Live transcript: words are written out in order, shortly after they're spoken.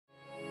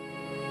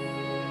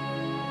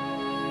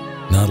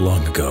Not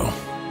long ago,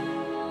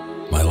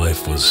 my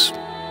life was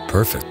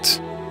perfect.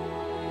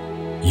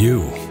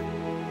 You,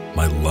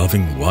 my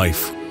loving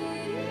wife,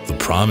 the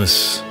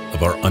promise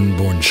of our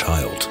unborn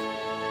child.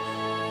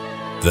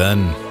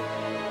 Then,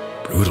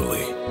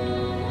 brutally,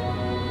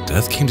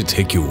 death came to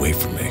take you away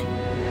from me.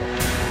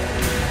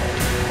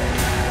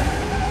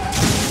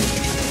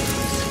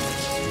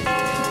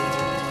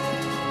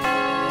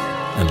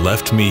 And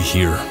left me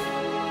here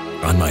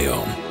on my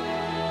own.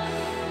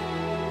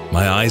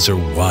 My eyes are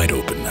wide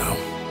open now,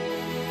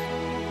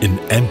 in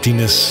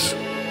emptiness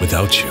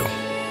without you,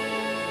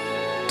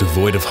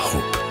 devoid of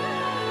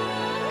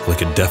hope,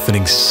 like a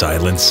deafening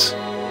silence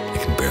I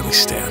can barely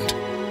stand.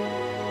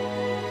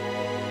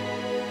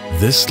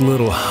 This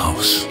little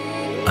house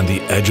on the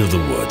edge of the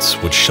woods,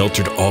 which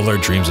sheltered all our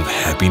dreams of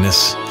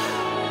happiness,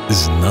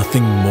 is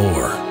nothing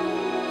more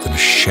than a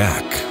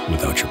shack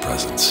without your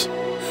presence.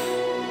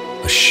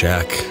 A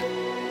shack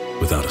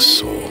without a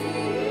soul.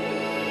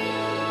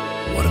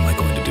 What am I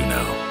going to do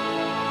now?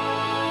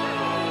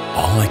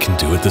 All I can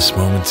do at this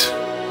moment,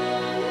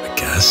 I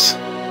guess,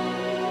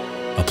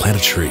 I'll plant a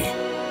tree,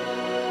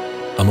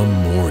 a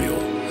memorial,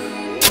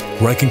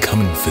 where I can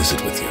come and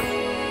visit with you.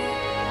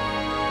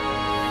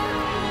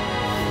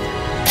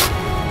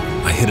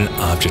 I hid an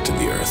object in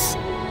the earth,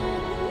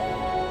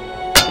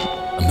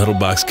 a metal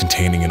box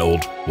containing an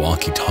old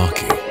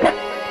walkie-talkie.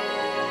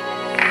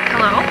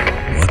 Hello?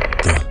 What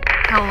the?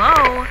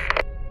 Hello?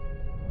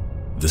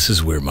 This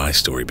is where my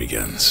story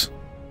begins.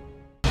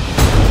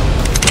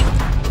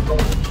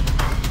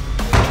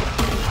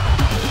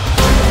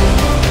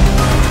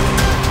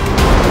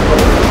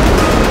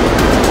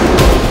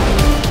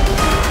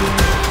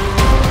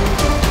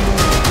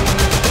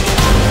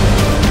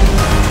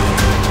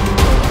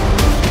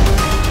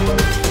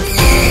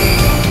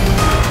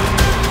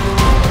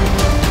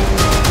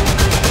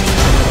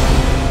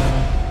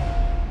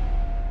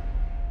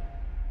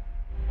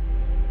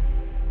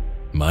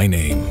 My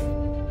name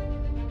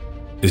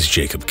is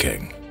Jacob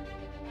King,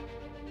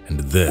 and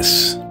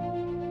this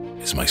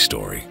is my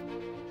story.